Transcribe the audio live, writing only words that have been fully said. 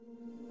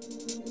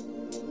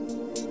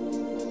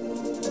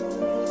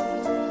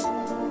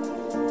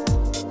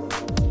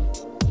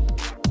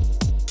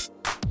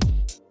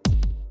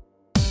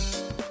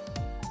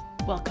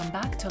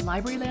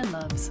Libraryland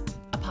Loves,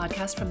 a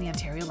podcast from the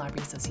Ontario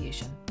Library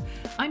Association.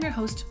 I'm your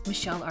host,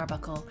 Michelle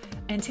Arbuckle,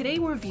 and today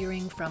we're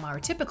veering from our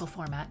typical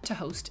format to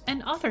host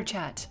an author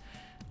chat.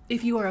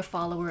 If you are a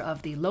follower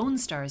of the Lone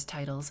Stars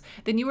titles,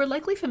 then you are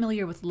likely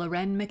familiar with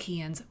Lauren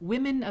McKeon's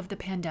Women of the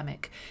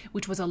Pandemic,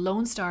 which was a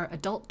Lone Star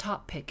adult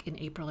top pick in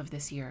April of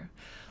this year.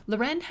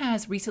 Lauren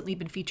has recently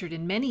been featured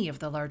in many of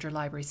the larger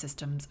library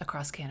systems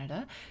across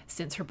Canada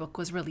since her book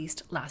was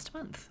released last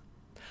month.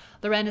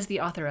 Lauren is the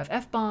author of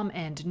F-Bomb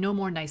and No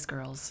More Nice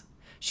Girls.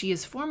 She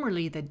is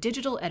formerly the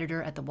digital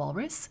editor at The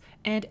Walrus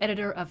and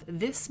editor of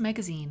This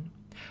Magazine.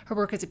 Her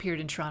work has appeared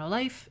in Toronto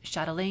Life,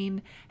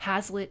 Chatelaine,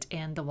 Hazlitt,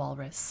 and The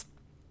Walrus.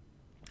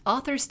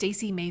 Author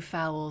Stacey May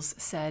Fowles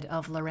said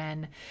of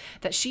Lauren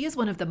that she is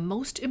one of the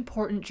most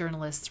important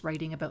journalists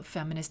writing about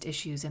feminist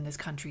issues in this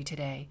country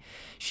today.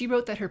 She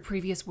wrote that her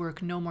previous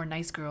work, No More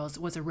Nice Girls,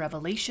 was a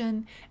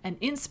revelation, an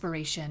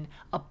inspiration,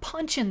 a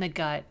punch in the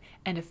gut,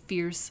 and a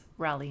fierce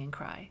rallying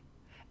cry.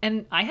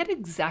 And I had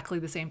exactly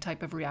the same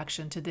type of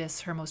reaction to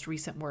this, her most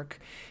recent work,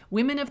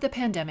 Women of the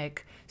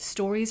Pandemic,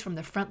 Stories from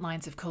the Front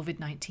Lines of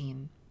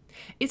COVID-19.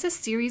 It's a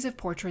series of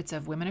portraits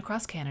of women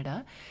across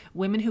Canada,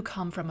 women who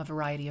come from a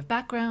variety of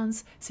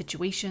backgrounds,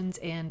 situations,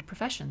 and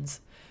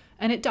professions.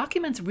 And it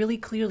documents really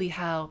clearly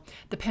how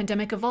the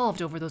pandemic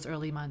evolved over those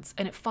early months,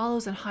 and it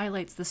follows and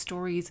highlights the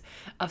stories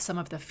of some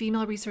of the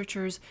female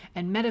researchers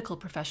and medical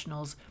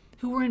professionals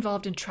who were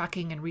involved in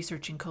tracking and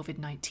researching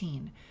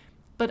COVID-19,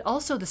 but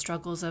also the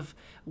struggles of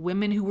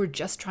women who were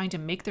just trying to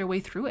make their way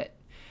through it.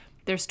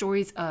 Their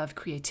stories of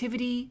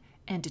creativity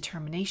and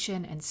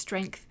determination and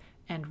strength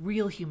and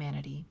real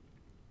humanity.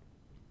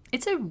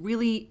 It's a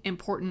really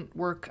important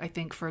work, I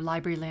think, for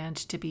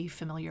Libraryland to be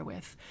familiar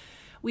with.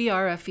 We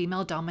are a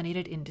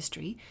female-dominated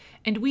industry,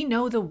 and we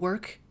know the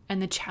work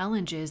and the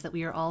challenges that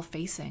we are all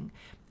facing.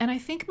 And I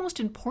think most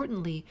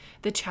importantly,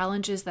 the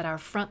challenges that our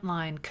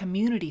frontline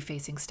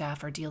community-facing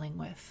staff are dealing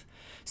with.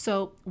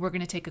 So we're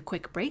going to take a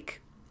quick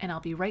break, and I'll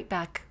be right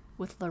back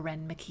with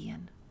Lauren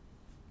McKeon.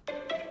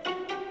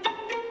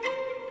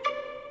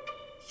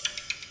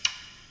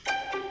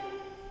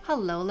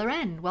 Hello,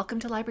 Lauren. Welcome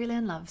to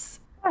Libraryland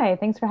Loves. Hi,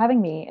 thanks for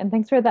having me, and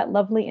thanks for that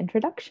lovely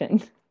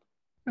introduction.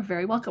 You're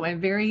very welcome.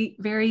 I'm very,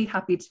 very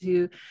happy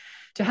to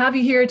have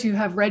you here, to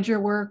have read your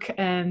work,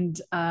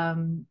 and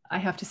I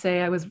have to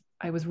say I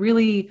was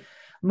really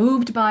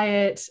moved by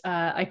it.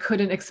 I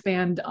couldn't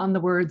expand on the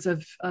words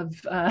of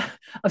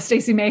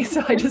Stacey May,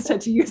 so I just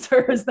had to use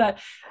hers.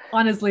 That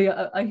honestly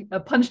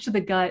a punch to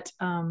the gut,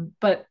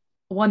 but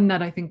one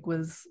that I think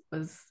was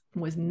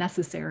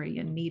necessary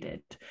and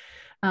needed.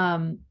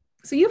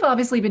 So you've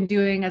obviously been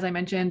doing, as I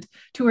mentioned,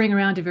 touring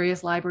around to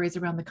various libraries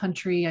around the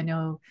country. I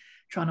know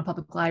Toronto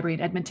Public Library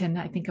and Edmonton,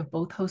 I think, have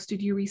both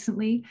hosted you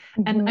recently.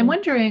 Mm-hmm. And I'm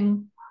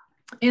wondering,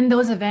 in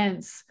those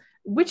events,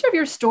 which of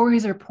your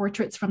stories or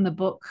portraits from the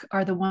book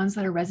are the ones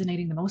that are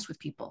resonating the most with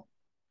people?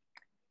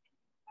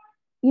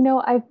 You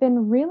know, I've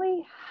been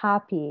really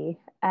happy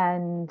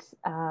and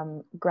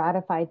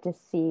gratified to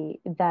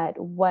see that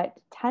what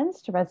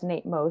tends to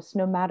resonate most,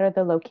 no matter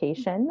the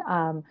location,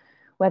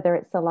 whether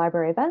it's the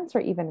library events or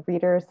even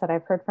readers that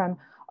I've heard from,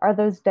 are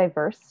those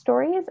diverse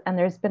stories. And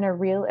there's been a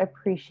real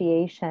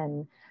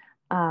appreciation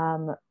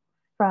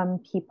from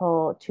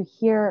people to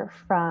hear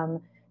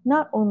from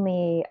not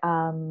only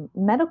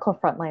medical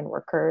frontline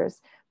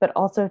workers, but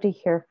also to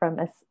hear from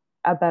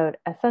about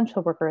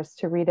essential workers,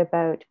 to read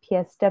about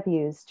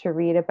PSWs, to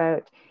read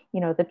about,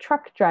 the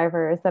truck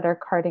drivers that are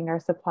carting our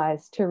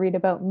supplies, to read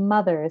about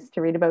mothers,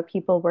 to read about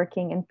people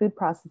working in food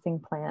processing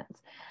plants.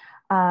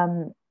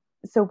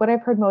 So what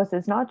I've heard most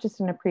is not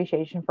just an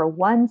appreciation for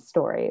one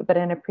story, but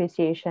an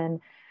appreciation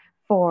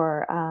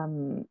for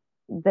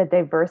the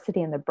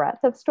diversity and the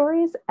breadth of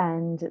stories.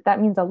 And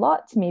that means a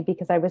lot to me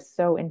because I was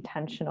so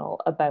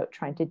intentional about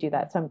trying to do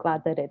that. So I'm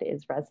glad that it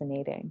is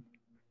resonating.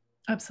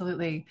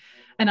 Absolutely.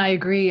 And I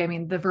agree. I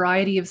mean, the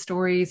variety of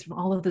stories from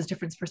all of those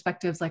different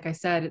perspectives, like I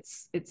said,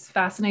 it's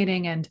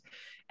fascinating. And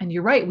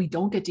you're right, we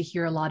don't get to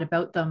hear a lot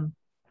about them.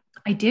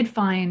 I did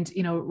find,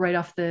 right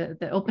off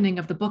the opening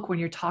of the book, when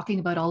you're talking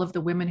about all of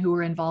the women who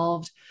were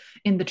involved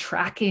in the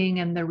tracking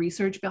and the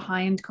research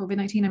behind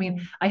COVID-19, I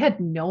mean, I had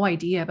no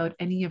idea about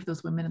any of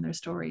those women and their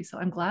stories. So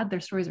I'm glad their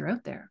stories are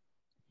out there.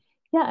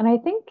 Yeah. And I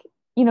think,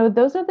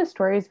 those are the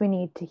stories we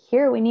need to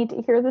hear. We need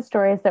to hear the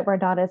stories that we're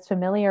not as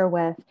familiar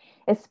with,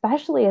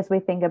 especially as we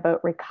think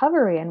about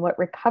recovery and what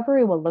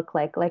recovery will look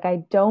like. Like,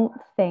 I don't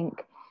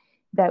think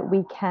that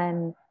we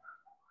can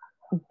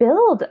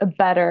build a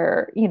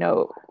better,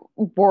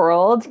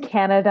 world,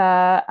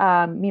 Canada,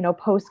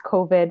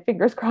 post-COVID,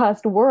 fingers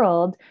crossed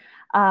world,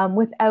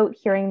 without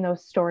hearing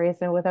those stories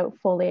and without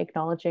fully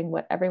acknowledging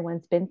what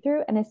everyone's been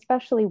through, and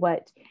especially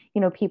what,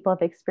 people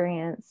have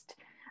experienced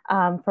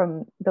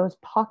from those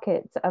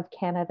pockets of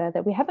Canada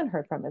that we haven't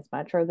heard from as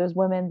much, or those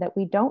women that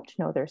we don't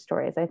know their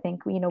stories. I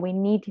think, we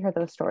need to hear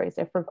those stories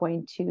if we're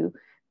going to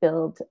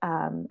build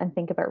and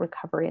think about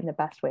recovery in the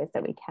best ways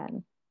that we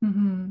can.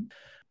 Mm-hmm.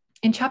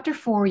 In chapter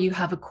 4, you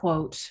have a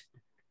quote,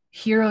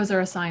 "Heroes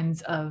are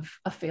signs of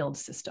a failed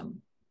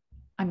system."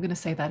 I'm going to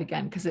say that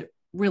again because it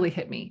really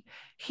hit me.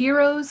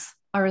 Heroes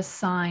are a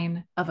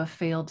sign of a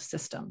failed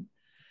system.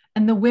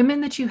 And the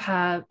women that you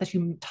have, that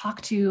you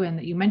talk to and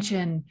that you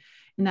mention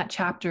in that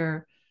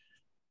chapter,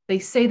 they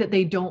say that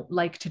they don't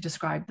like to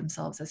describe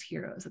themselves as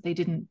heroes, that they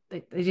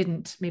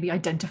didn't maybe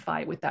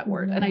identify with that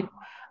word. And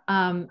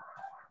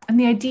and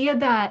the idea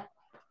that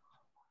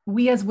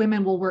we as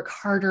women will work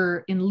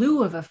harder in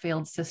lieu of a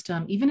failed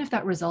system, even if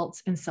that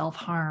results in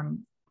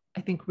self-harm,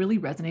 I think really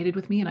resonated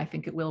with me. And I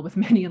think it will with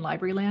many in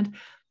library land.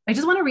 I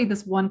just want to read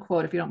this one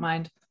quote, if you don't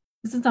mind.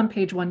 This is on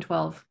page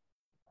 112.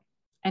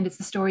 And it's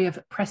the story of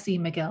Prissy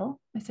Miguel.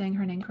 Am I saying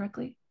her name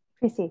correctly?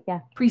 Prissy, yeah.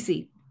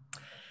 Prissy.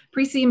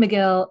 Prissy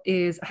Miguel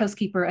is a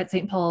housekeeper at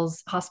St.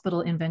 Paul's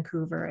Hospital in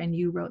Vancouver. And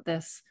you wrote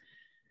this.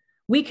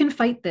 We can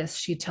fight this,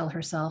 she'd tell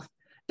herself,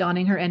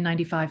 donning her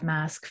N95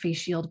 mask, face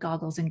shield,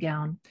 goggles, and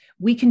gown.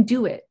 We can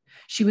do it.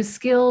 She was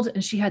skilled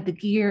and she had the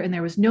gear, and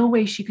there was no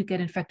way she could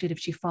get infected if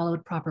she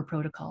followed proper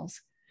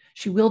protocols.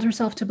 She willed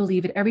herself to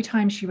believe it every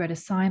time she read a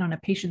sign on a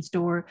patient's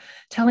door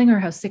telling her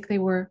how sick they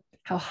were,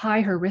 how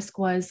high her risk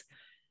was,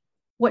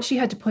 what she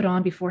had to put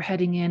on before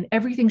heading in,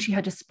 everything she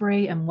had to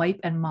spray and wipe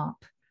and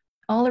mop.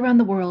 All around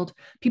the world,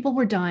 people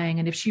were dying,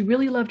 and if she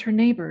really loved her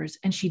neighbors,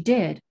 and she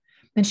did,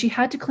 then she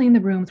had to clean the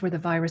rooms where the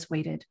virus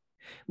waited.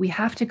 We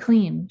have to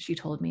clean, she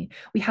told me.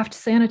 We have to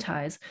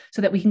sanitize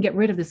so that we can get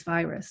rid of this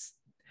virus.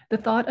 The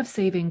thought of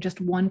saving just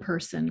one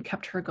person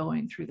kept her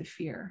going through the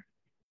fear.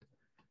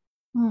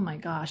 Oh my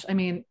gosh. I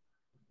mean,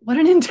 what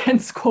an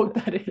intense quote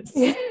that is.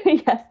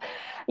 Yes.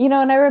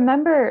 And I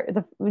remember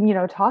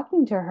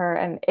talking to her,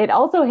 and it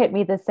also hit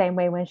me the same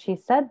way when she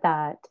said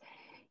that,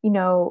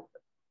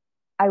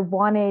 I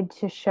wanted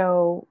to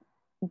show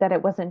that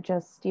it wasn't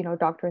just,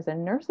 doctors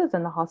and nurses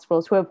in the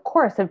hospitals who of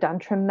course have done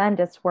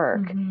tremendous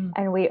work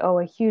and we owe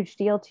a huge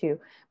deal to,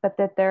 but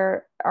that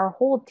there are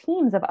whole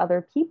teams of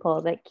other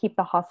people that keep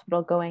the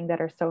hospital going that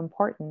are so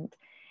important.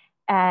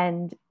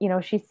 And,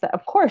 she said,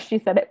 of course, she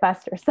said it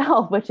best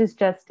herself, which is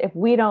just, if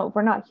we're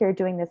not here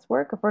doing this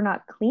work, if we're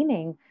not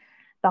cleaning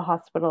the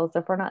hospitals,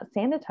 if we're not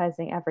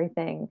sanitizing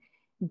everything,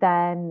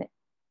 then,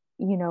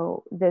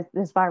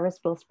 this virus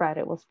will spread.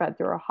 It will spread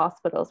through our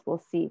hospitals.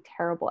 We'll see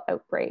terrible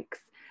outbreaks.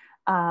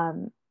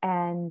 But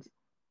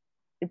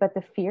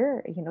the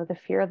fear,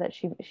 that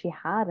she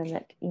had, and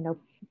that,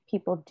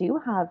 people do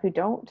have who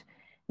don't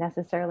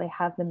necessarily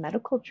have the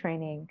medical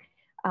training,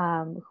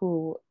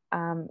 who,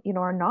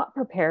 are not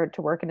prepared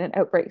to work in an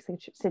outbreak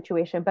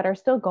situation, but are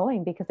still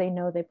going because they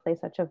know they play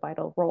such a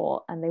vital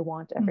role and they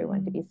want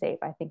everyone to be safe.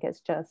 I think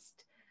it's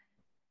just,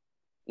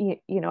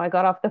 I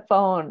got off the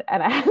phone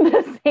and I had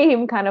the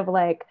same kind of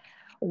like,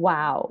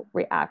 wow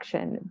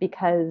reaction,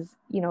 because,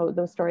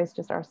 those stories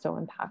just are so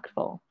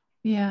impactful.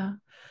 Yeah.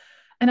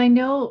 And I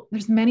know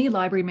there's many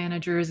library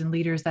managers and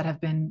leaders that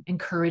have been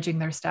encouraging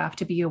their staff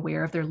to be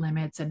aware of their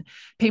limits and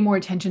pay more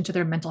attention to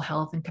their mental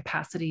health and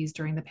capacities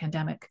during the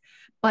pandemic.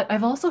 But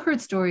I've also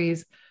heard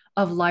stories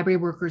of library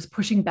workers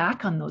pushing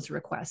back on those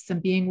requests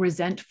and being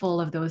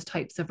resentful of those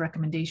types of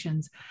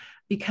recommendations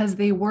because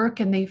they work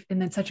and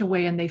in such a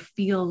way and they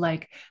feel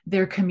like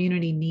their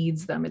community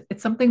needs them.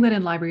 It's something that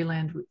in library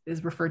land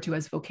is referred to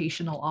as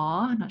vocational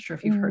awe. I'm not sure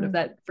if you've heard of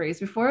that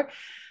phrase before.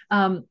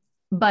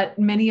 But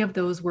many of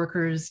those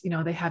workers,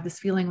 they have this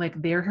feeling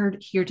like they're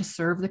here to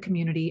serve the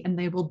community, and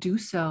they will do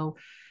so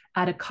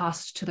at a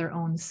cost to their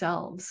own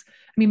selves.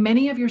 I mean,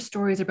 many of your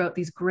stories are about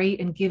these great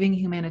and giving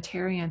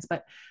humanitarians,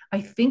 but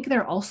I think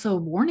they're also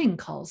warning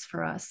calls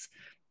for us.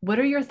 What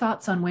are your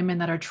thoughts on women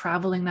that are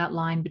traveling that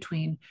line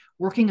between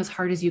working as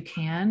hard as you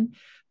can,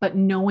 but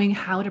knowing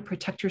how to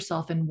protect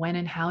yourself and when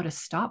and how to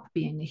stop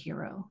being a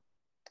hero?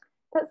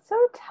 That's so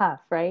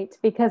tough, right?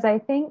 Because I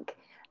think,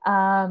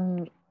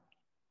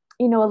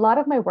 a lot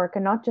of my work,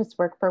 and not just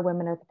work for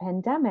Women of the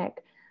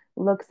Pandemic,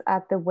 looks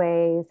at the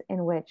ways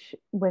in which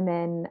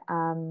women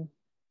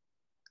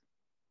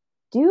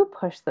do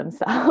push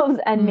themselves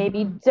and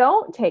maybe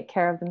don't take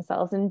care of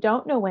themselves and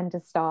don't know when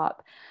to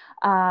stop.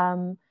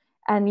 And,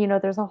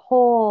 there's a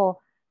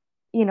whole,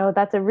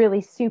 that's a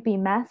really soupy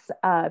mess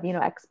of,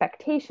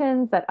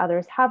 expectations that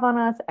others have on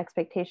us,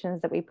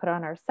 expectations that we put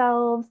on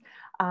ourselves,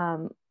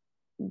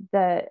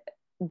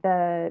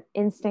 the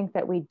instinct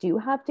that we do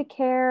have to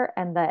care,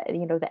 and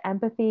the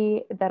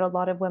empathy that a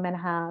lot of women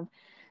have.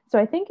 So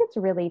I think it's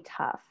really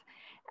tough.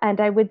 And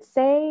I would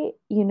say,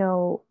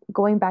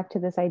 going back to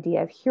this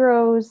idea of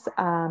heroes,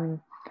 and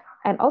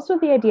also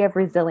the idea of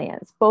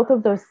resilience, both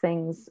of those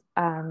things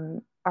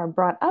are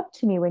brought up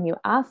to me when you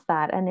ask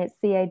that. And it's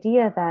the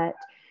idea that,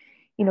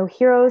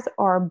 heroes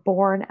are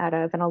born out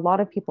of, and a lot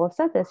of people have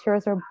said this,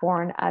 heroes are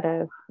born out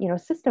of,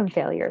 system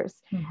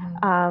failures.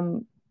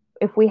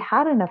 If we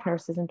had enough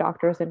nurses and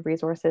doctors and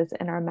resources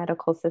in our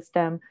medical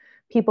system,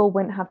 people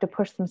wouldn't have to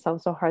push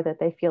themselves so hard that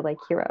they feel like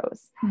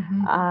heroes.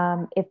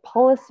 If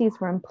policies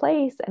were in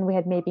place and we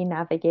had maybe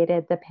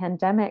navigated the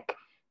pandemic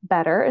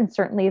better, and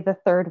certainly the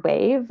third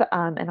wave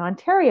in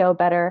Ontario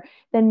better,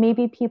 then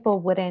maybe people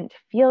wouldn't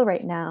feel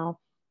right now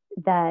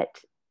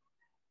that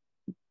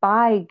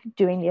by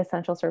doing the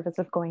essential service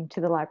of going to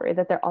the library,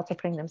 that they're also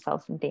putting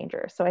themselves in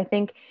danger. So I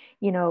think,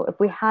 if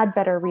we had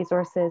better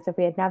resources, if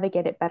we had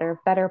navigated better,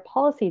 better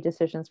policy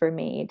decisions were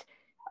made,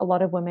 a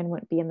lot of women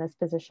wouldn't be in this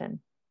position.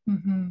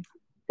 Mm-hmm.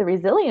 The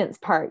resilience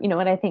part,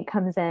 what I think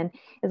comes in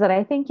is that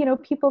I think,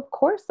 people, of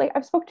course, like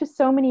I've spoke to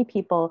so many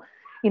people,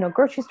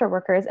 grocery store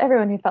workers,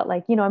 everyone who felt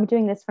like, I'm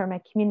doing this for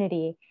my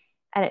community,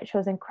 and it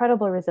shows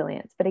incredible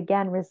resilience. But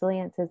again,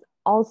 resilience is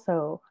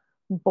also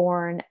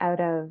born out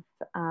of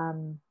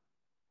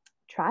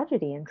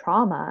tragedy and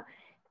trauma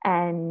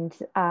and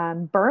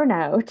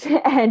burnout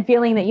and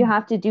feeling that you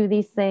have to do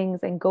these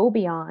things and go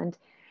beyond.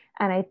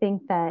 And I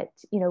think that,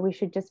 we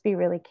should just be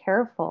really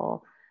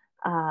careful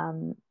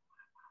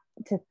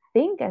to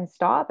think and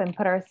stop and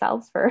put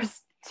ourselves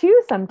first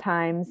too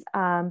sometimes,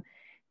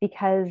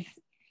 because,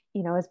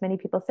 as many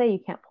people say, you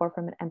can't pour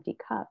from an empty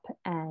cup.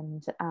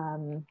 And,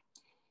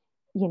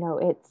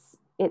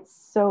 it's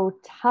so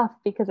tough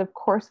because of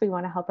course we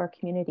want to help our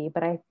community,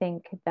 but I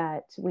think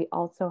that we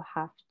also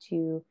have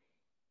to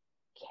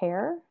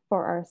care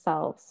for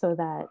ourselves so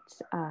that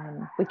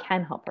we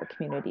can help our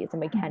communities and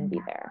we can be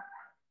there.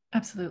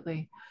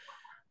 Absolutely.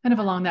 Kind of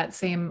along that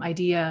same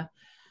idea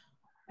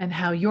and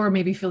how you're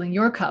maybe filling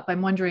your cup,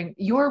 I'm wondering,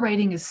 your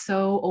writing is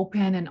so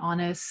open and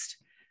honest,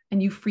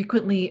 and you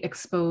frequently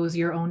expose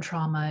your own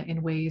trauma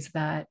in ways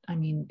that, I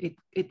mean,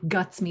 it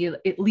guts me,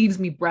 it leaves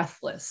me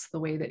breathless, the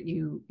way that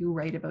you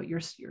write about your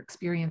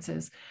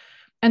experiences.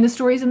 And the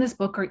stories in this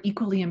book are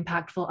equally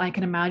impactful. I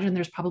can imagine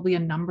there's probably a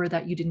number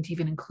that you didn't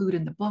even include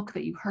in the book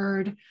that you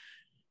heard.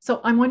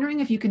 So I'm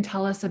wondering if you can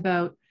tell us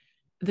about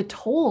the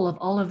toll of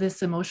all of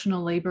this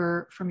emotional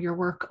labor from your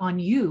work on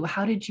you.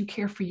 How did you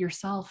care for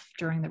yourself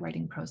during the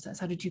writing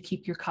process? How did you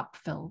keep your cup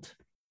filled?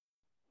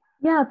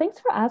 Yeah, thanks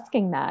for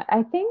asking that.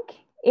 I think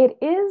it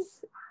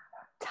is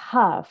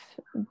tough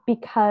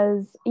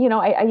because,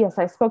 yes,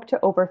 I spoke to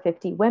over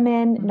 50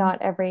 women. Mm-hmm.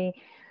 Not every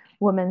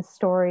woman's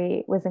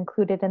story was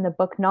included in the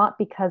book, not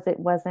because it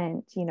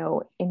wasn't,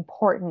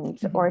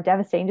 important Mm-hmm. or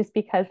devastating, just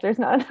because there's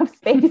not enough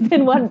space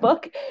in one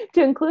book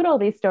to include all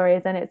these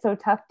stories. And it's so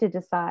tough to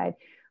decide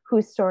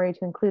whose story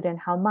to include and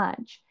how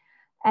much.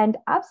 And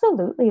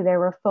absolutely, there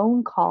were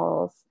phone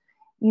calls,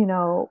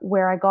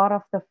 where I got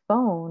off the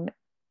phone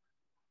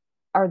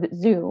or the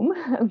Zoom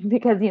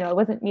because, I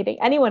wasn't meeting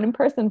anyone in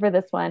person for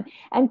this one,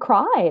 and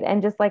cried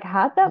and just like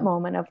had that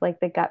moment of like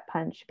the gut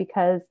punch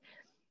because,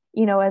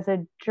 as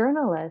a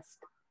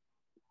journalist,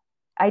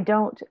 I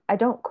don't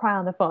cry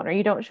on the phone, or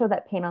you don't show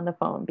that pain on the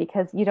phone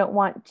because you don't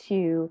want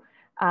to,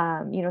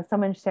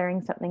 someone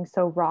sharing something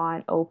so raw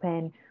and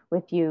open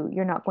with you,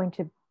 you're not going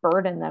to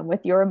burden them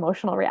with your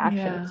emotional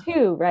reaction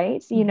too,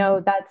 right?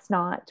 Mm-hmm. That's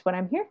not what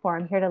I'm here for.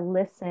 I'm here to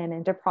listen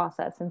and to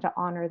process and to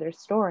honor their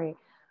story.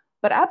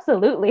 But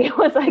absolutely,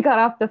 once I got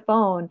off the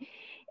phone,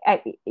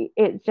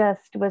 it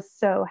just was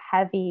so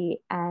heavy.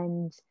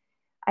 And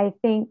I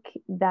think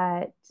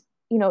that,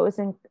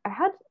 I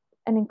had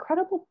an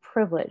incredible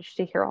privilege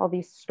to hear all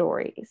these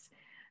stories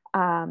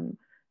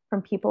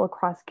from people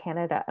across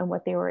Canada and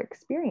what they were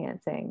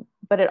experiencing.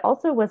 But it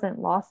also wasn't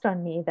lost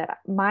on me that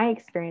my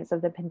experience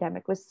of the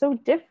pandemic was so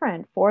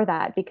different for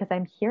that, because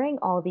I'm hearing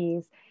all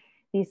these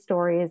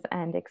stories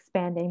and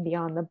expanding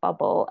beyond the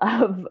bubble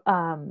of,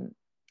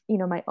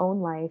 my own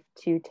life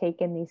to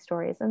take in these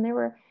stories. And they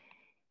were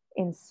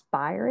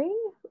inspiring,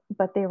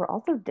 but they were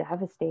also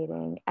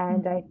devastating.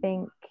 And I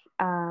think,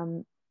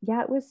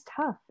 it was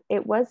tough.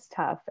 It was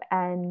tough.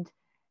 And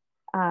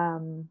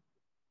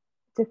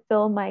to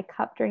fill my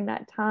cup during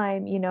that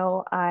time,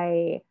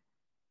 I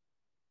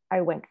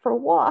went for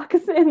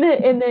walks in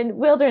the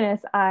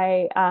wilderness.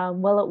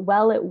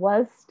 Well, it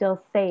was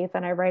still safe,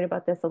 and I write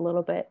about this a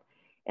little bit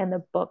in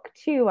the book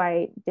too.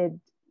 I did,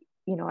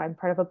 I'm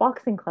part of a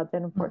boxing club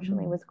that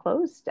unfortunately was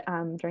closed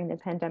during the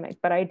pandemic,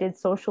 but I did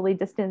socially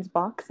distanced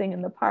boxing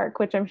in the park,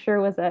 which I'm sure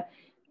was a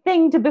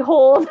thing to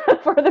behold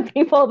for the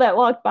people that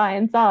walked by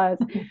and saw us.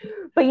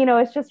 But,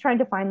 it's just trying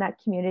to find that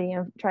community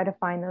and try to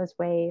find those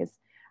ways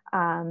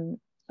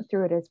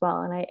through it as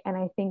well. And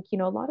I think, a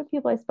lot of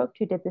people I spoke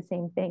to did the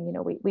same thing.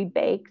 We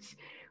baked,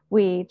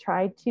 we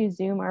tried to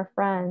Zoom our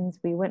friends,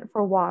 we went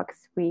for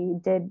walks, we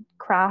did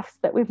crafts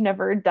that we've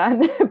never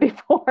done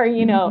before.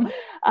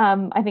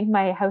 I think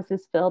my house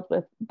is filled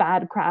with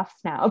bad crafts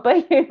now,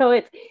 but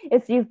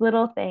it's these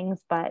little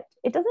things, but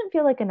it doesn't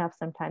feel like enough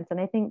sometimes. And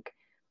I think,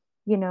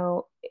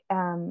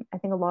 I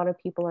think a lot of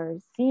people are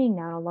seeing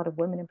now, a lot of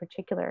women in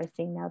particular are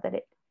seeing now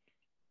that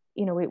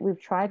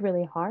we've tried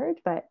really hard,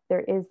 but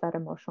there is that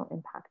emotional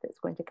impact that's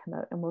going to come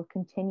out and will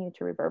continue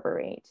to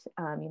reverberate,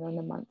 in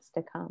the months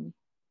to come.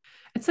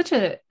 It's such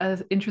a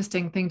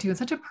interesting thing too, and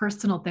such a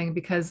personal thing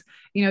because,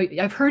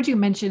 I've heard you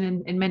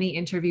mention in many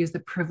interviews the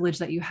privilege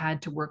that you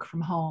had to work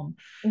from home.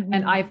 Mm-hmm.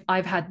 And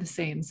I've had the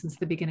same since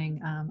the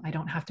beginning. I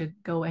don't have to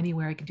go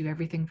anywhere. I can do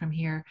everything from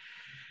here.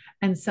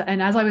 And so,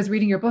 and as I was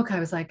reading your book, I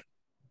was like,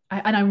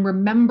 and I'm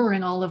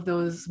remembering all of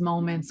those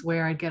moments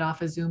where I'd get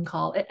off a Zoom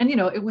call and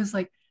it was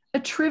like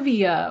a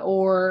trivia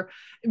or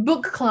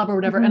book club or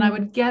whatever. Mm-hmm. And I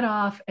would get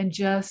off and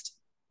just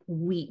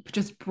weep,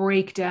 just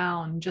break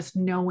down, just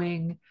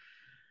knowing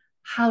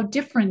how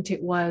different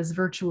it was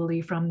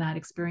virtually from that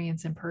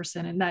experience in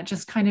person. And that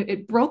just kind of,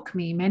 it broke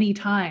me many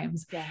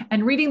times. Yeah.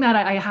 And reading that,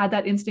 I had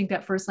that instinct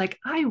at first, like,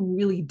 I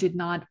really did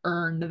not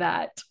earn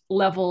that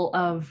level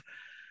of,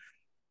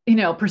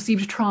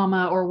 perceived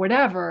trauma or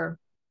whatever.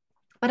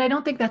 But I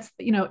don't think that's,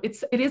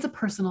 it is a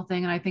personal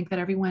thing. And I think that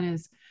everyone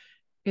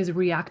is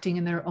reacting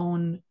in their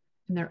own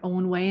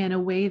way, in a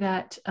way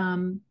that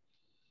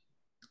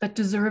that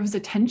deserves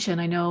attention.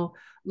 I know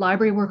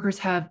library workers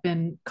have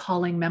been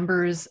calling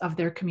members of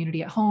their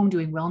community at home,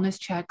 doing wellness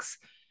checks,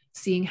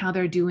 seeing how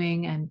they're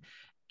doing. And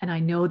I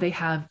know they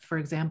have, for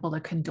example,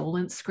 a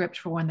condolence script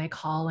for when they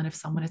call and if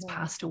someone has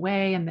passed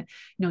away. And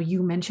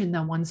you mentioned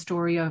the one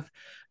story of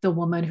the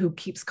woman who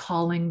keeps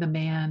calling the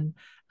man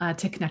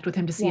to connect with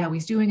him to see how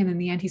he's doing, and in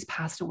the end he's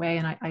passed away.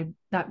 And I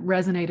that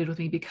resonated with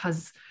me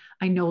because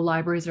I know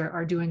libraries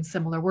are doing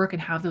similar work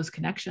and have those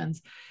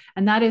connections.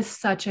 And that is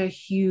such a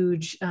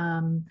huge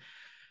burden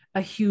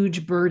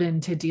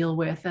to deal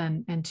with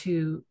and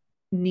to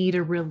need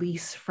a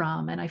release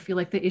from. And I feel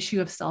like the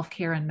issue of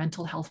self-care and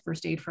mental health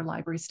first aid for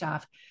library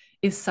staff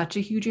is such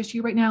a huge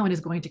issue right now and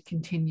is going to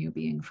continue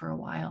being for a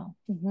while.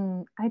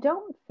 Mm-hmm. I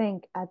don't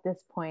think at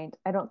this point,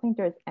 I don't think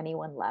there's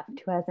anyone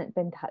left who hasn't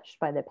been touched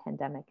by the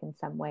pandemic in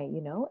some way,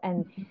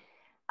 and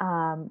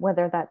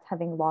whether that's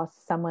having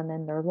lost someone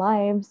in their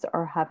lives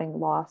or having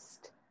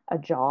lost a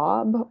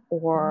job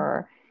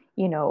or,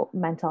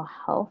 mental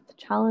health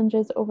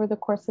challenges over the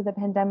course of the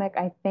pandemic.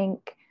 I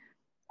think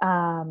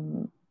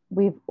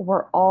we've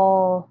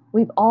all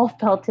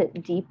felt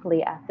it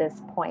deeply at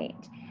this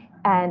point.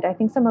 And I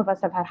think some of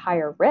us have had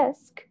higher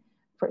risk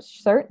for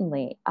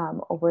certainly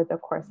over the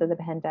course of the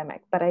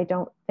pandemic, but I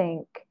don't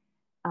think,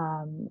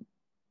 I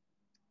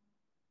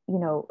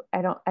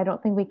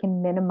don't think we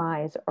can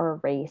minimize or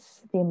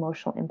erase the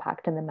emotional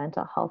impact and the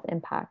mental health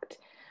impact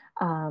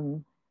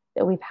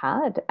that we've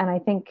had. And I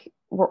think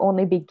we're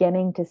only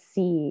beginning to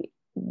see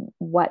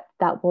what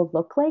that will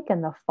look like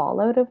and the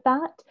fallout of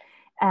that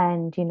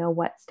and,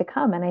 what's to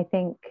come. And I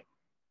think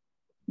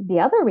the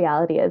other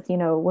reality is,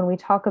 when we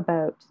talk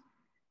about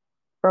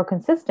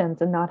broken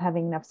systems and not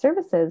having enough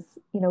services,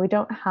 we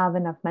don't have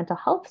enough mental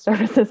health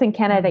services in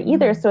Canada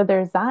either. So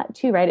there's that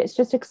too, right? It's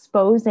just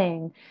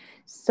exposing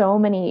so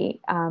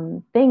many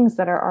things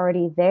that are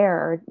already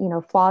there,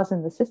 flaws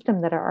in the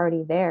system that are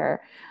already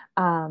there.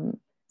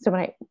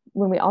 So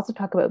when we also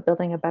talk about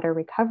building a better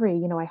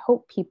recovery, I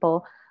hope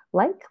people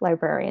like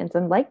librarians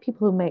and like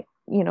people who might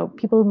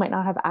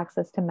not have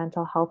access to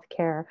mental health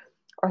care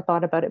or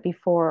thought about it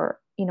before,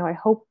 I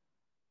hope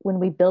when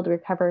we build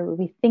recovery,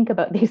 we think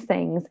about these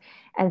things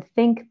and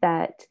think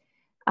that,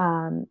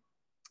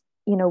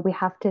 we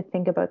have to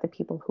think about the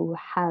people who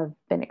have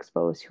been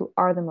exposed, who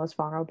are the most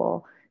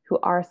vulnerable, who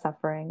are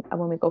suffering,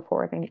 when we go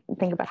forward and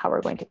think about how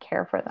we're going to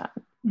care for them.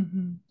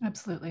 Mm-hmm.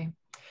 Absolutely.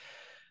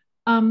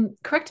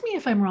 Correct me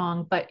if I'm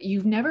wrong, but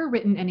you've never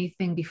written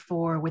anything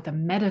before with a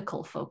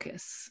medical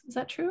focus. Is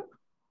that true?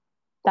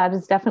 That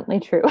is definitely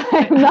true.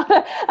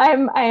 I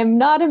am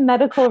not a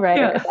medical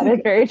writer. Yeah. That is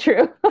very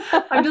true.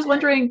 I'm just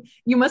wondering,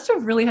 you must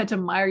have really had to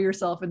mire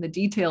yourself in the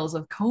details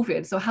of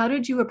COVID. So how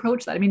did you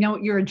approach that? I mean, now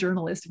you're a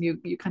journalist and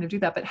you kind of do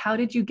that, but how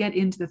did you get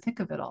into the thick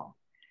of it all?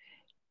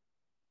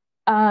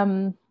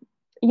 I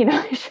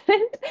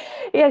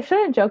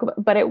shouldn't joke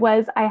about, but it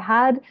was, I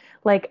had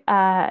like,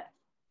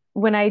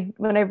 when I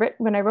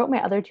wrote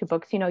my other two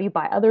books, you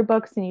buy other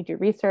books and you do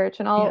research,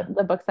 and all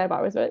the books I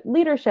bought was about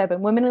leadership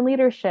and women in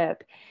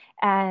leadership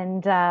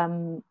and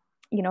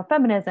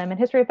feminism and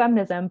history of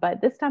feminism.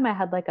 But this time I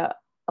had like a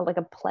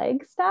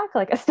plague stack,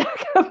 like a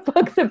stack of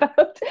books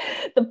about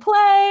the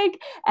plague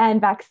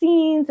and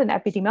vaccines and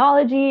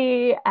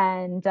epidemiology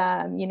and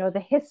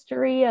the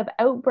history of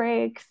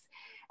outbreaks.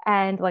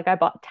 And like I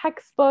bought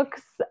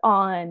textbooks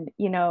on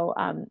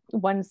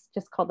one's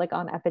just called like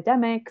on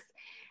epidemics.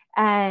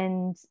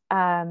 And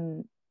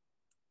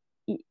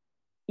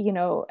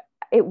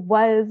it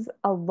was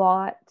a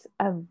lot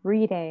of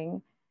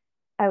reading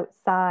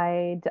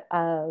outside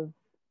of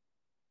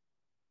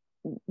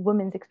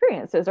women's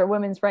experiences or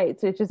women's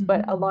rights, which is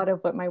what a lot of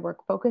what my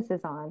work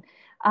focuses on.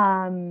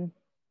 A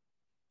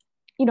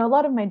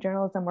lot of my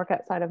journalism work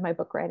outside of my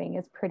book writing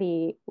is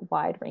pretty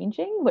wide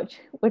ranging, which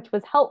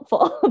was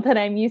helpful that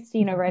I'm used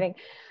to, writing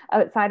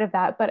outside of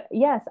that. But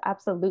yes,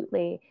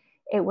 absolutely.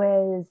 It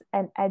was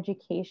an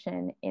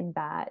education in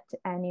that,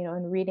 and,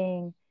 in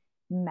reading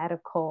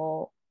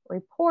medical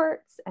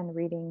reports and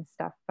reading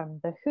stuff from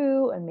the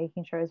WHO and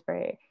making sure I was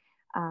very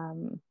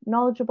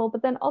knowledgeable,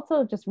 but then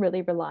also just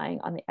really relying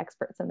on the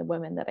experts and the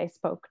women that I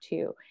spoke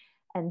to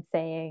and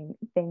saying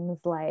things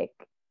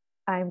like,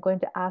 I'm going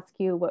to ask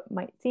you what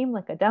might seem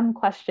like a dumb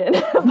question,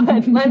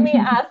 but let me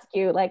ask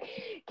you, like,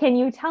 can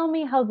you tell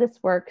me how this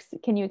works?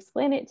 Can you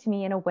explain it to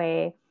me in a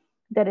way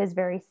that is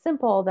very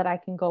simple that I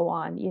can go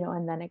on,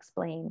 and then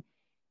explain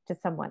to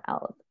someone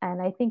else?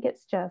 And I think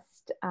it's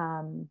just,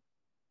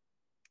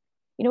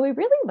 we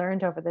really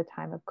learned over the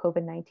time of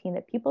COVID-19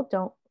 that people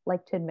don't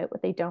like to admit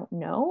what they don't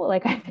know.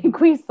 Like, I think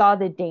we saw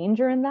the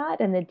danger in that,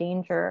 and the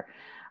danger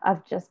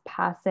of just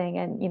passing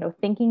and,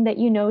 thinking that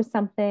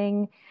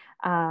something,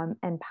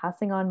 and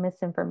passing on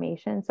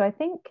misinformation. So I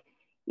think,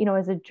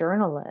 as a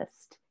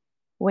journalist,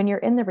 when you're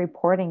in the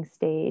reporting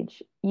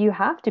stage, you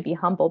have to be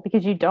humble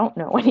because you don't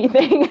know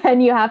anything.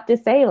 And you have to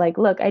say, like,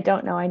 look, I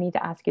don't know. I need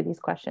to ask you these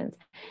questions.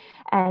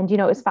 And,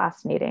 it was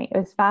fascinating. It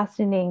was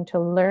fascinating to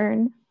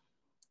learn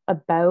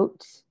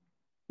about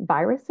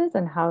viruses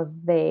and how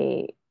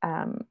they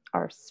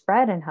are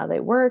spread and how they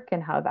work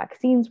and how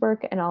vaccines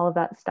work and all of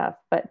that stuff.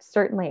 But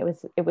certainly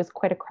it was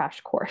quite a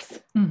crash course.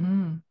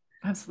 Mm-hmm.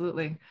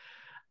 Absolutely.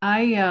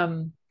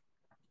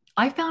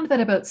 I found that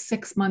about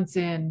 6 months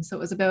in, so it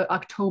was about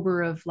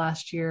October of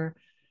last year.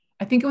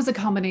 I think it was a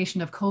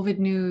combination of COVID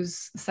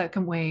news,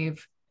 second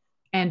wave,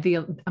 and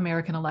the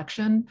American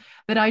election,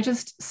 that I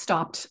just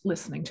stopped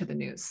listening to the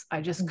news.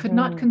 I just could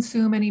not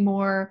consume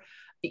anymore.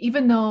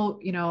 Even though,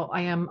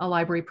 I am a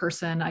library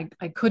person,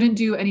 I couldn't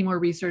do any more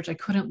research. I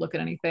couldn't look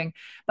at anything.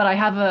 But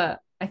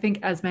I think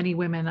as many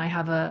women, I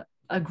have a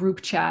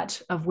group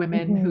chat of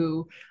women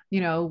who,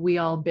 we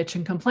all bitch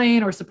and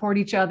complain or support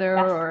each other,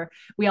 Yes. or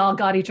we all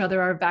got each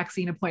other our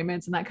vaccine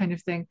appointments and that kind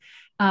of thing.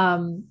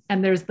 And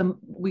there's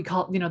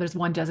there's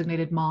one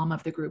designated mom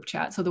of the group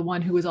chat. So the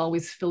one who is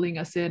always filling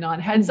us in on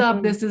heads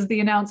up, this is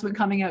the announcement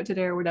coming out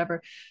today or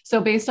whatever.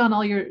 So based on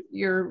all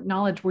your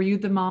knowledge, were you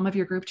the mom of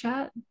your group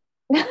chat?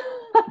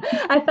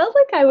 I felt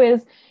like I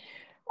was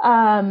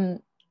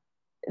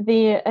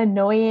the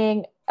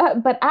annoying,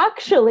 but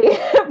actually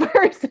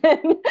person.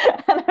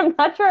 And I'm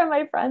not sure how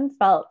my friends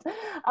felt.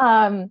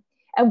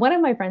 And one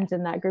of my friends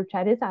in that group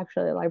chat is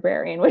actually a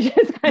librarian, which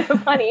is kind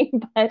of funny.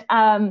 But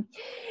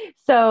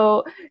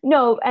so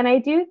no, and I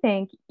do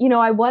think,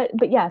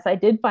 but yes, I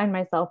did find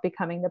myself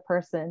becoming the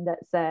person that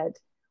said,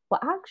 well,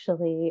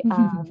 actually,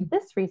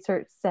 this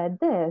research said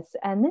this,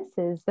 and this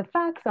is the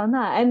facts on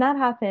that. And that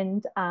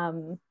happened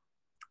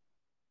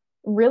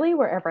really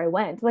wherever I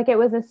went. Like, it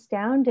was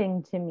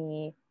astounding to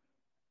me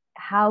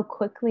how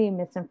quickly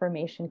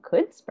misinformation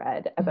could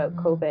spread about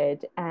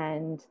COVID.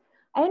 And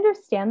I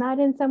understand that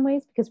in some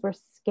ways because we're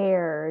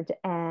scared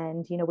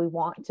and, we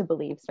want to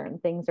believe certain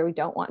things or we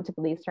don't want to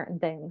believe certain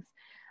things.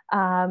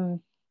 And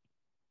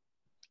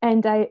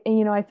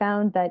I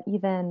found that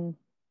even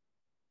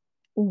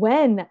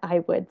when I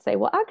would say,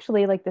 well,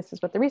 actually, like, this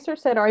is what the research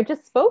said, or I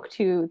just spoke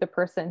to the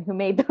person who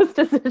made those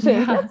decisions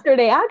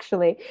yesterday,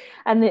 actually,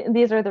 and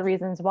these are the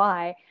reasons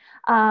why.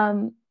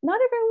 Not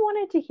everyone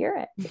wanted to hear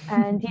it,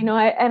 and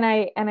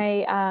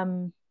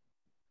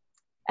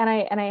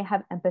I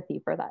have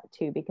empathy for that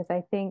too, because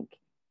I think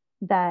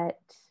that,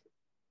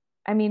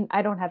 I mean,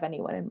 I don't have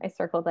anyone in my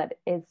circle that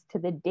is to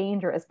the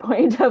dangerous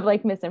point of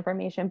like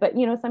misinformation, but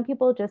some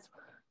people just,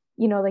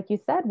 like you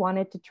said,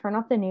 wanted to turn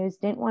off the news,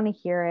 didn't want to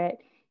hear it,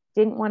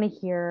 didn't want to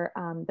hear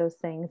those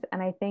things.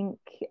 And I think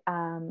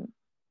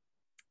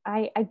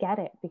I get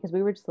it, because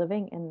we were just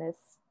living in this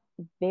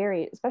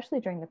especially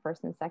during the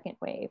first and second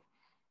wave,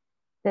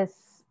 this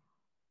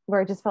where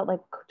it just felt like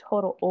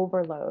total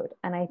overload.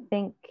 And I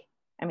think,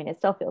 I mean, it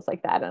still feels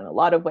like that in a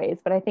lot of ways,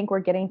 but I think we're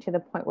getting to the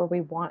point where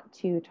we want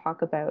to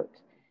talk about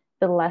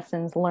the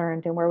lessons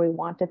learned and where we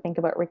want to think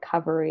about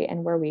recovery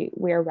and where we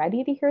are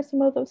ready to hear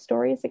some of those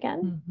stories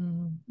again.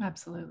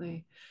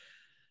 Absolutely.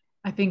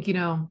 I think,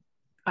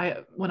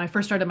 when I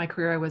first started my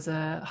career, I was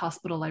a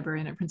hospital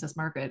librarian at Princess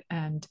Margaret.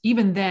 And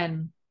even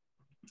then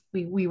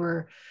we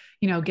were,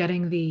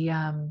 getting the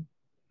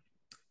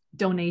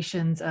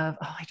donations of,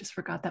 I just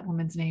forgot that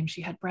woman's name.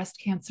 She had breast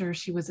cancer.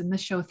 She was in the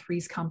show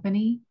Three's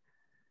Company.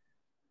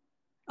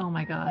 Oh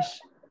my gosh.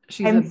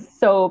 I'm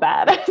so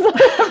bad at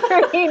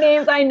remembering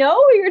names. I know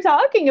who you're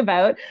talking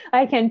about.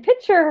 I can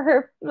picture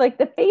her, like,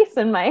 the face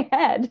in my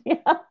head. Yeah.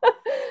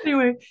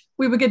 Anyway,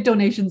 we would get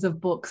donations of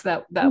books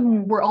that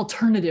were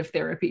alternative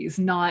therapies,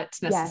 not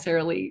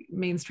necessarily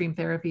mainstream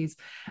therapies,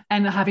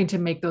 and having to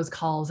make those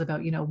calls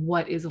about,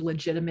 what is a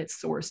legitimate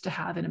source to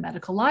have in a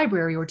medical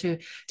library or to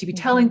be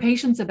telling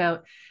patients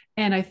about.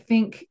 And I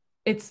think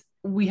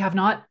we have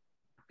not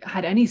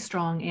had any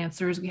strong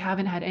answers. We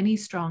haven't had any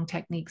strong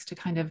techniques to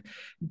kind of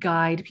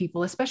guide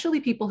people, especially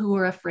people who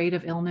are afraid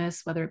of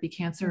illness, whether it be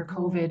cancer or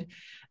COVID.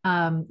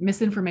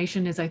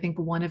 Misinformation is, I think,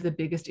 one of the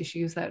biggest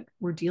issues that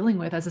we're dealing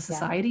with as a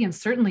society, and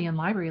certainly in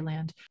library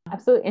land.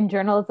 Absolutely. In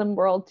journalism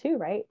world too,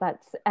 right?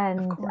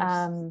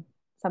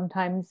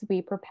 Sometimes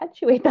we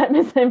perpetuate that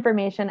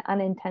misinformation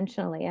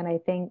unintentionally. And I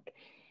think,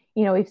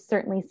 we've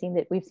certainly seen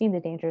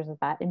the dangers of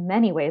that in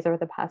many ways over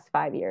the past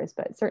 5 years,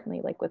 but certainly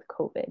like with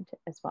COVID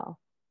as well.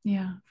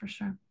 Yeah, for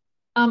sure.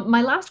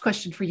 My last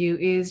question for you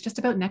is just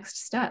about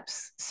next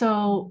steps.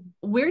 So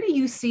where do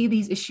you see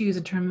these issues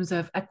in terms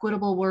of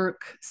equitable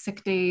work,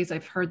 sick days?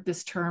 I've heard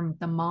this term,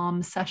 the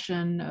mom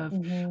session, of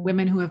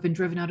women who have been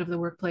driven out of the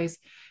workplace.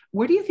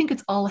 Where do you think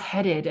it's all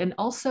headed? And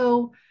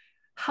also,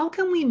 how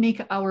can we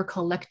make our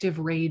collective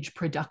rage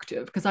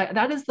productive? Because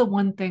that is the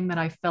one thing that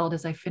I felt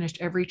as I finished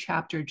every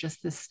chapter,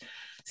 just this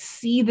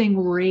seething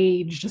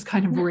rage, just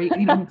kind of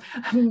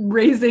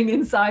raising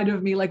inside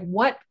of me. Like,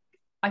 what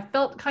I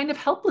felt kind of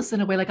helpless in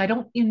a way, like I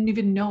don't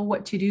even know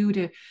what to do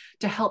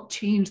to help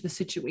change the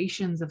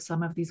situations of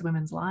some of these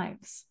women's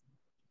lives.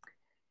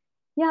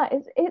 Yeah,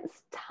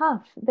 it's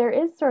tough. There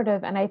is sort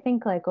of, and I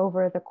think like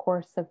over the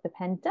course of the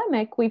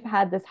pandemic, we've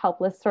had this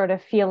helpless sort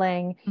of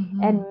feeling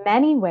Mm-hmm. in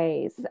many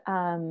ways.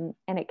 And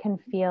it can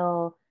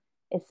feel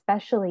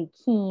especially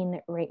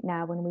keen right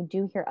now when we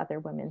do hear other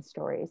women's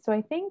stories. So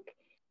I think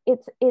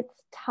it's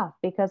tough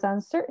because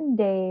on certain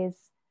days,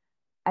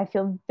 I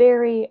feel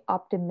very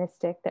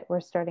optimistic that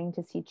we're starting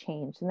to see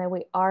change and that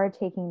we are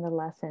taking the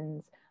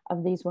lessons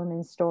of these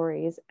women's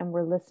stories and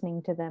we're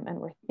listening to them and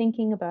we're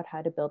thinking about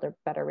how to build a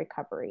better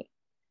recovery.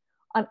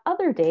 On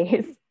other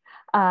days,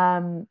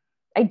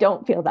 I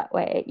don't feel that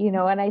way,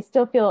 and I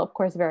still feel, of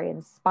course, very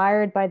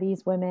inspired by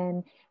these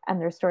women and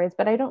their stories,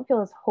 but I don't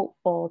feel as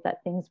hopeful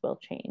that things will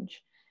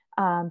change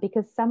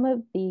because some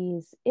of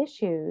these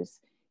issues,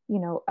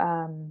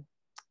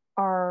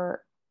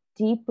 are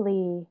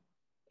deeply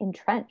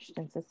entrenched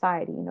in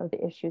society.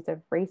 The issues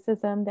of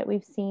racism that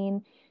we've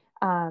seen,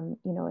 in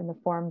the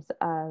forms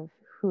of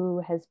who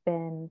has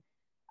been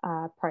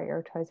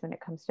prioritized when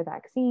it comes to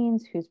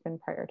vaccines, who's been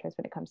prioritized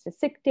when it comes to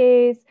sick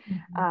days,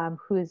 Mm-hmm.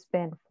 who's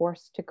been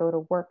forced to go to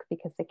work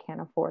because they can't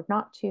afford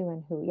not to,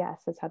 and who,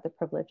 yes, has had the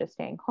privilege of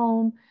staying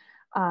home.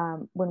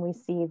 When we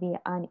see the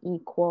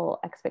unequal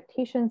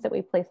expectations that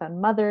we place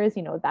on mothers,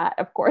 that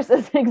of course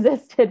has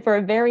existed for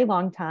a very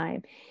long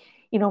time.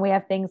 We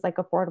have things like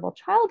affordable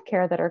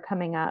childcare that are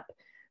coming up,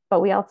 but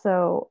we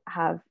also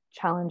have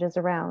challenges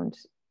around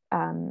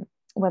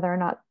whether or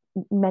not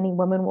many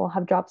women will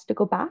have jobs to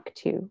go back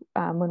to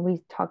when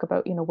we talk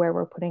about where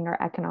we're putting our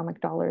economic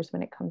dollars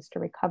when it comes to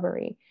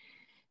recovery.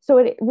 So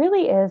it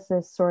really is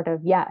this sort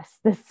of, yes,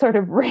 this sort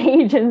of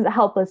rage and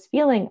helpless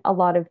feeling a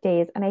lot of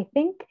days. And I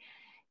think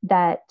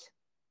that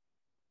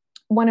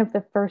one of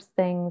the first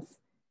things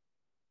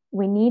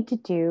we need to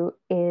do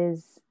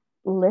is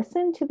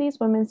listen to these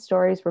women's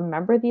stories,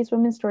 remember these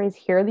women's stories,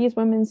 hear these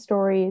women's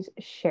stories,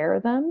 share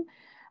them,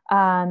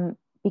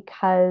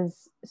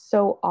 because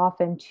so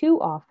often, too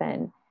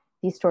often,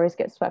 these stories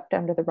get swept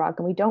under the rug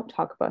and we don't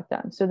talk about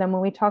them. So then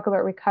when we talk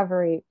about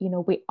recovery,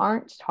 we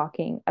aren't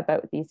talking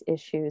about these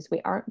issues,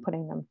 we aren't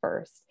putting them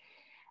first.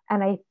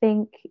 And I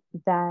think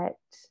that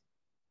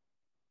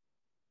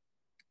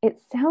it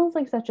sounds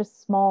like such a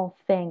small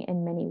thing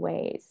in many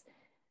ways,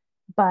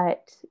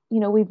 but we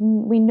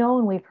know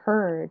and we've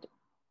heard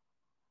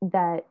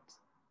that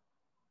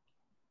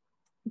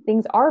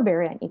things are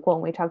very unequal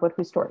when we talk about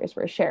whose stories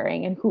we're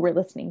sharing and who we're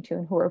listening to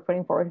and who we're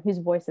putting forward, whose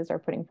voices are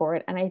putting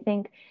forward. And I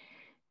think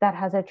that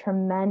has a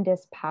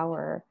tremendous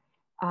power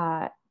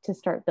to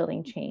start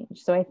building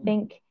change. So I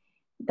think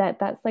that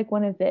that's like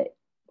one of the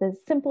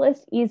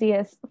simplest,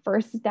 easiest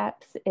first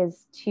steps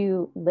is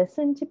to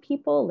listen to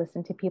people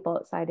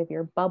outside of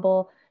your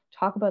bubble,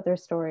 talk about their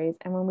stories.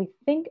 And when we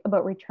think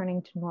about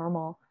returning to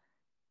normal,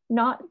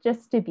 not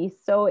just to be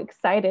so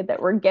excited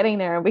that we're getting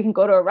there and we can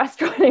go to a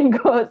restaurant and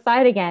go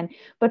outside again,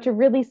 but to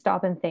really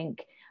stop and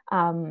think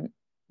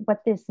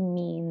what this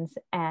means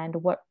and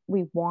what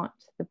we want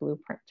the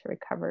blueprint to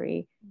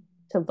recovery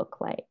to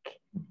look like.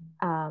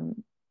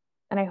 And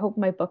I hope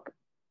my book,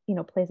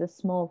 plays a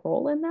small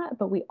role in that,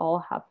 but we all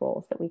have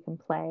roles that we can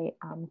play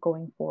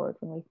going forward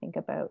when we think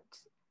about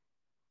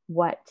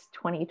what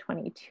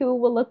 2022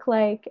 will look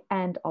like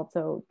and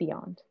also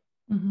beyond.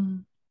 Mm-hmm.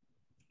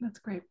 That's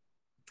great.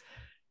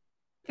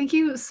 Thank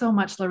you so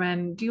much,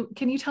 Loren.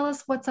 Can you tell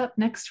us what's up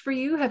next for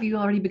you? Have you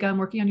already begun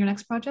working on your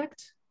next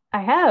project? I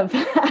have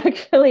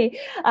actually.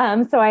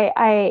 So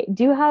I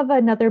do have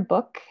another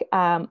book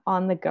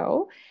on the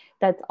go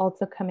that's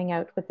also coming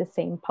out with the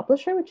same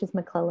publisher, which is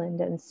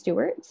McClelland and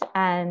Stewart.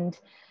 And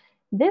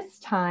this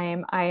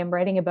time I am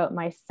writing about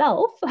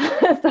myself.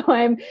 So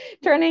I'm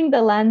turning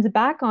the lens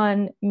back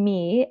on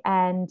me,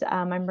 and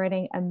I'm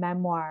writing a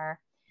memoir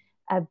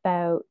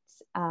about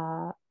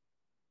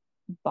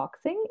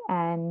boxing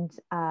and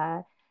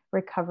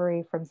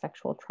recovery from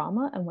sexual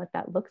trauma and what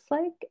that looks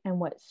like and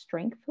what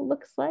strength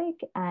looks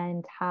like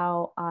and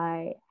how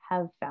I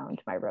have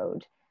found my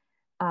road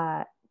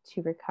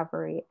to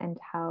recovery and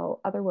how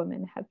other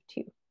women have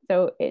too.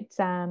 So it's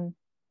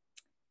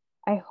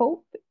I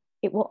hope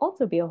it will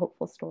also be a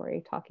hopeful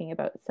story talking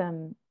about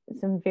some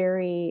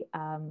very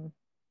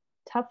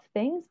tough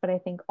things, but I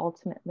think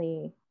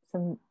ultimately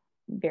some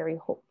very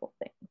hopeful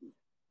things.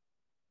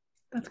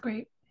 That's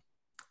great.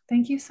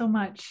 Thank you so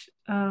much.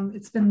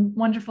 It's been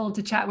wonderful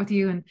to chat with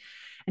you and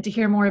to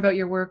hear more about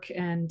your work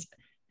and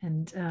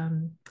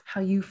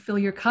how you fill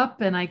your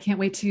cup. And I can't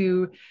wait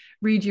to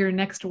read your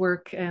next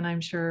work. And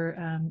I'm sure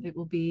it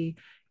will be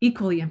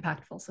equally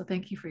impactful. So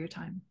thank you for your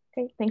time.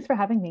 Great. Thanks for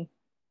having me.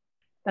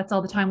 That's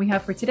all the time we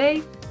have for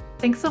today.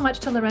 Thanks so much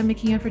to Loren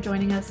McKeon for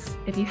joining us.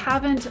 If you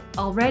haven't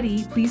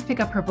already, please pick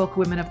up her book,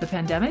 Women of the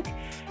Pandemic.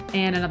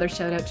 And another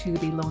shout out to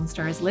the Lone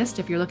Stars list.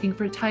 If you're looking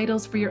for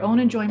titles for your own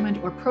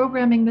enjoyment or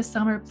programming this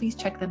summer, please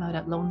check them out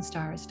at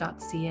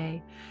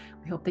lonestars.ca.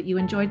 We hope that you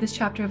enjoyed this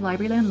chapter of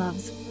Libraryland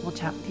Loves. We'll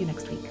chat with you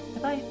next week.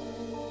 Bye-bye.